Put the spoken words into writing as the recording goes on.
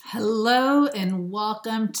Hello and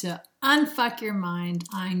welcome to Unfuck Your Mind.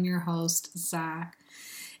 I'm your host, Zach.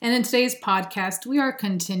 And in today's podcast, we are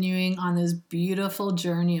continuing on this beautiful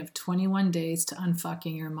journey of 21 days to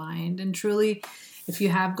unfucking your mind. And truly, if you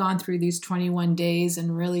have gone through these 21 days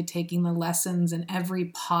and really taking the lessons in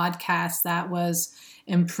every podcast that was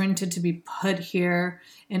imprinted to be put here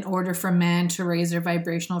in order for man to raise their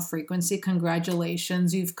vibrational frequency,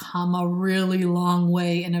 congratulations. You've come a really long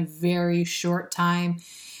way in a very short time.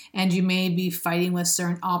 And you may be fighting with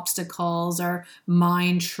certain obstacles or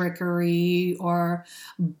mind trickery or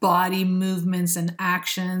body movements and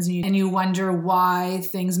actions. And you wonder why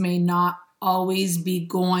things may not always be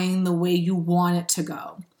going the way you want it to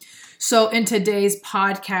go. So in today's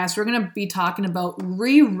podcast, we're going to be talking about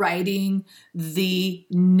rewriting the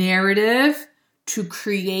narrative to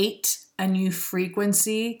create a new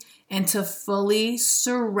frequency and to fully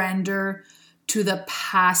surrender to the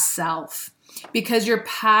past self. Because your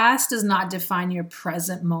past does not define your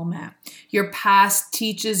present moment. Your past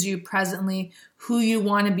teaches you presently who you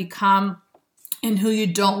want to become and who you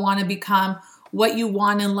don't want to become, what you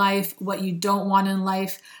want in life, what you don't want in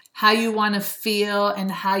life, how you want to feel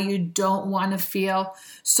and how you don't want to feel.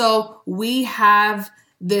 So we have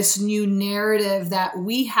this new narrative that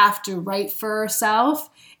we have to write for ourselves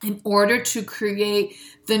in order to create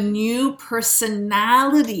the new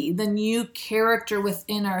personality, the new character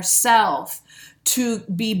within ourselves, to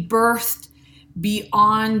be birthed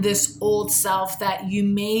beyond this old self that you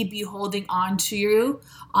may be holding on to you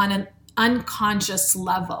on an unconscious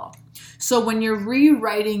level. So when you're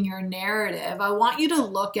rewriting your narrative, I want you to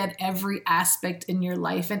look at every aspect in your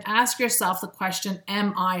life and ask yourself the question,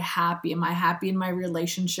 am I happy? Am I happy in my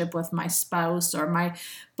relationship with my spouse or my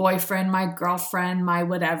boyfriend, my girlfriend, my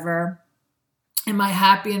whatever? Am I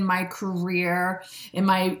happy in my career?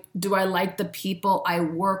 Do I like the people I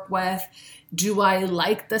work with? Do I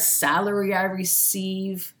like the salary I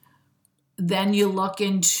receive? Then you look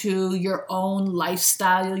into your own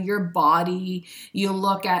lifestyle, your body. You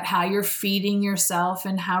look at how you're feeding yourself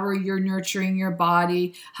and how you're nurturing your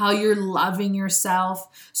body, how you're loving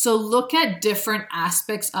yourself. So look at different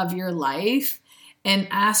aspects of your life and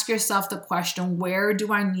ask yourself the question, where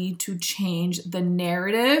do I need to change the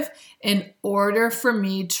narrative in order for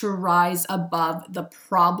me to rise above the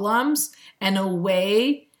problems and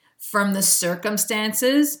away from the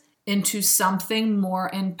circumstances into something more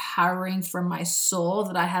empowering for my soul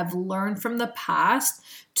that I have learned from the past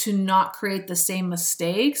to not create the same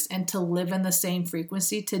mistakes and to live in the same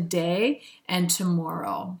frequency today and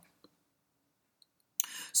tomorrow.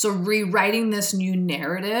 So rewriting this new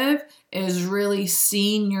narrative is really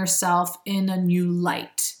seeing yourself in a new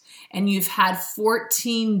light. And you've had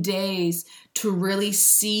 14 days to really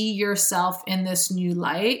see yourself in this new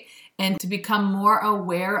light and to become more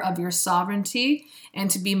aware of your sovereignty and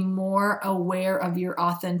to be more aware of your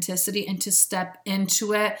authenticity and to step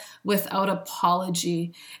into it without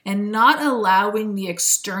apology and not allowing the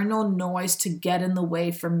external noise to get in the way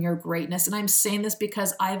from your greatness. And I'm saying this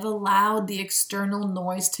because I've allowed the external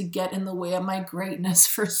noise to get in the way of my greatness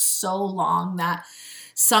for so long that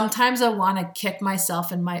sometimes I want to kick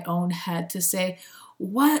myself in my own head to say,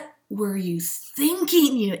 what were you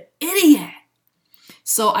thinking, you idiot?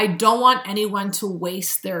 So I don't want anyone to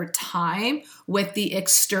waste their time with the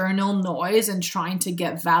external noise and trying to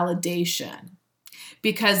get validation,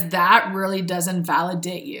 because that really doesn't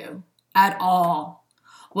validate you at all.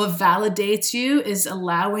 What validates you is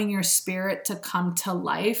allowing your spirit to come to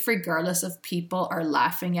life regardless if people are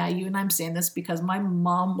laughing at you. And I'm saying this because my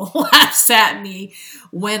mom laughs at me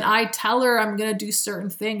when I tell her I'm going to do certain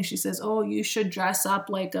things. She says, oh, you should dress up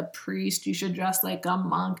like a priest. You should dress like a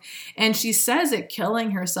monk. And she says it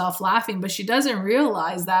killing herself laughing, but she doesn't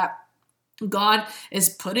realize that God is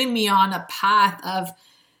putting me on a path of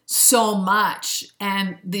so much.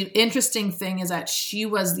 And the interesting thing is that she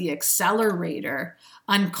was the accelerator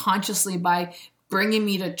unconsciously by bringing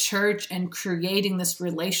me to church and creating this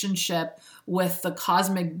relationship with the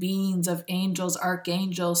cosmic beings of angels,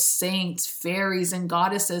 archangels, saints, fairies, and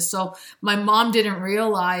goddesses. So my mom didn't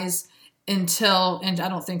realize until, and I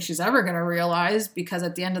don't think she's ever going to realize, because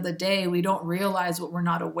at the end of the day, we don't realize what we're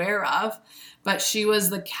not aware of, but she was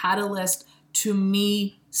the catalyst to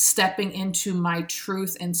me stepping into my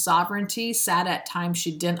truth and sovereignty. Sad at times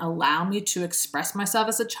she didn't allow me to express myself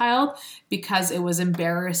as a child because it was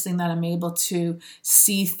embarrassing that I'm able to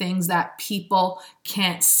see things that people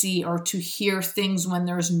can't see or to hear things when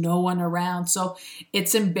there's no one around. So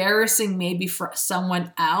it's embarrassing maybe for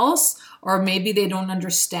someone else, or maybe they don't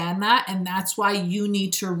understand that. And that's why you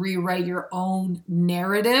need to rewrite your own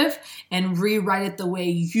narrative and rewrite it the way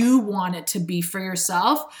you want it to be for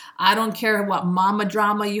yourself. I don't care what mama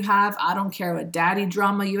drama you have. I don't care what daddy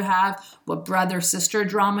drama you have, what brother, sister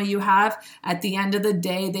drama you have. At the end of the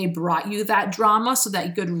day, they brought you that drama so that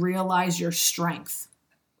you could realize your strength.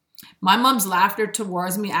 My mom's laughter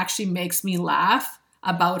towards me actually makes me laugh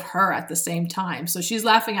about her at the same time. So she's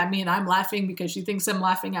laughing at me and I'm laughing because she thinks I'm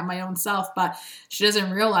laughing at my own self, but she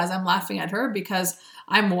doesn't realize I'm laughing at her because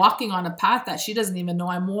I'm walking on a path that she doesn't even know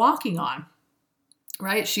I'm walking on,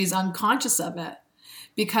 right? She's unconscious of it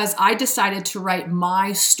because I decided to write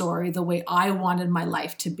my story the way I wanted my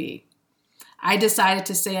life to be. I decided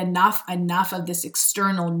to say enough of this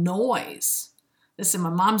external noise. Listen, my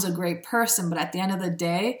mom's a great person, but at the end of the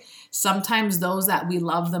day, sometimes those that we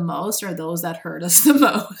love the most are those that hurt us the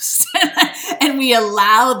most. And we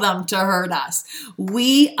allow them to hurt us.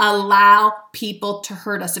 We allow people to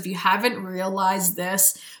hurt us. If you haven't realized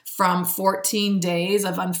this from 14 days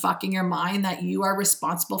of unfucking your mind, that you are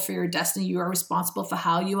responsible for your destiny, you are responsible for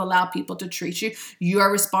how you allow people to treat you, you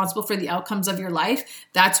are responsible for the outcomes of your life.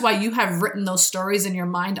 That's why you have written those stories in your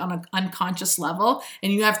mind on an unconscious level,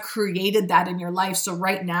 and you have created that in your life. So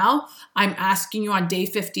right now, I'm asking you on day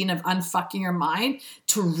 15 of unfucking your mind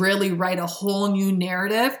to really write a whole new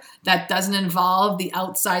narrative that doesn't involve the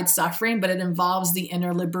outside suffering, but it involves the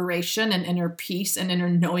inner liberation and inner peace and inner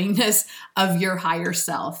knowingness of your higher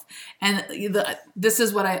self. And this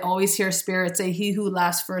is what I always hear Spirit say: he who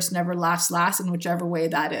laughs first never laughs last, in whichever way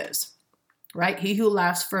that is. Right? He who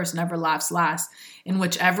laughs first never laughs last, in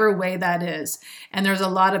whichever way that is. And there's a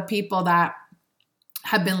lot of people that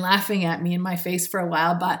have been laughing at me in my face for a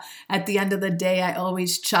while, but at the end of the day, I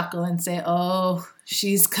always chuckle and say, oh,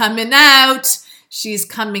 she's coming out. She's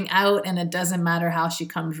coming out, and it doesn't matter how she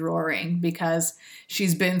comes roaring because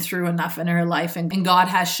she's been through enough in her life, and God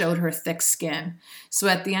has showed her thick skin. So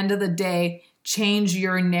at the end of the day, change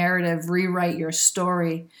your narrative, rewrite your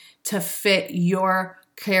story to fit your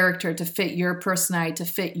character, to fit your personality, to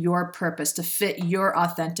fit your purpose, to fit your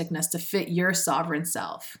authenticness, to fit your sovereign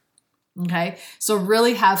self. Okay, so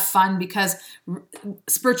really have fun, because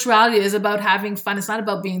spirituality is about having fun. It's not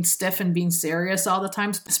about being stiff and being serious all the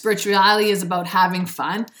time. Spirituality is about having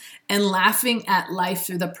fun and laughing at life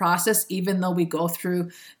through the process, even though we go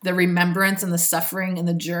through the remembrance and the suffering and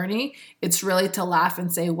the journey. It's really to laugh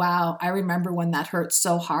and say, wow, I remember when that hurt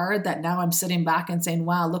so hard that now I'm sitting back and saying,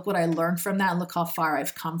 wow, look what I learned from that and look how far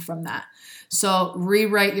I've come from that. So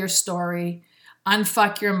rewrite your story.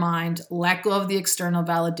 Unfuck your mind, let go of the external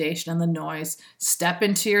validation and the noise, step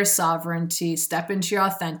into your sovereignty, step into your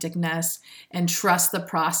authenticness, and trust the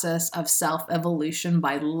process of self-evolution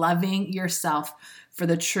by loving yourself for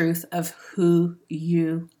the truth of who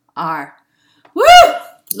you are. Woo!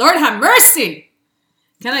 Lord have mercy!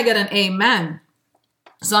 Can I get an amen?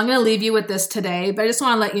 So I'm going to leave you with this today, but I just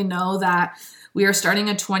want to let you know that we are starting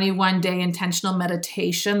a 21-day intentional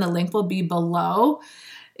meditation. The link will be below.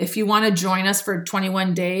 If you want to join us for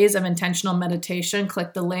 21 days of intentional meditation,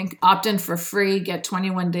 click the link. Opt in for free. Get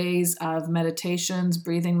 21 days of meditations,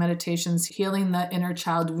 breathing meditations, healing the inner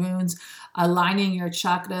child wounds, aligning your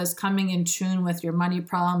chakras, coming in tune with your money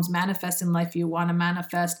problems, manifesting life you want to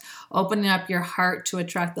manifest, opening up your heart to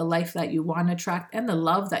attract the life that you want to attract and the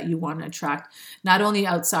love that you want to attract, not only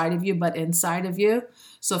outside of you, but inside of you.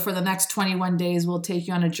 So for the next 21 days, we'll take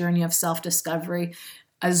you on a journey of self-discovery,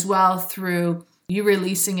 as well through you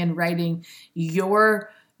releasing and writing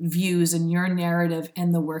your views and your narrative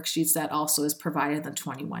in the worksheets that also is provided in the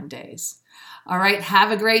 21 days. All right,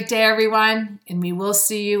 have a great day, everyone, and we will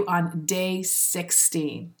see you on day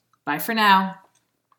 16. Bye for now.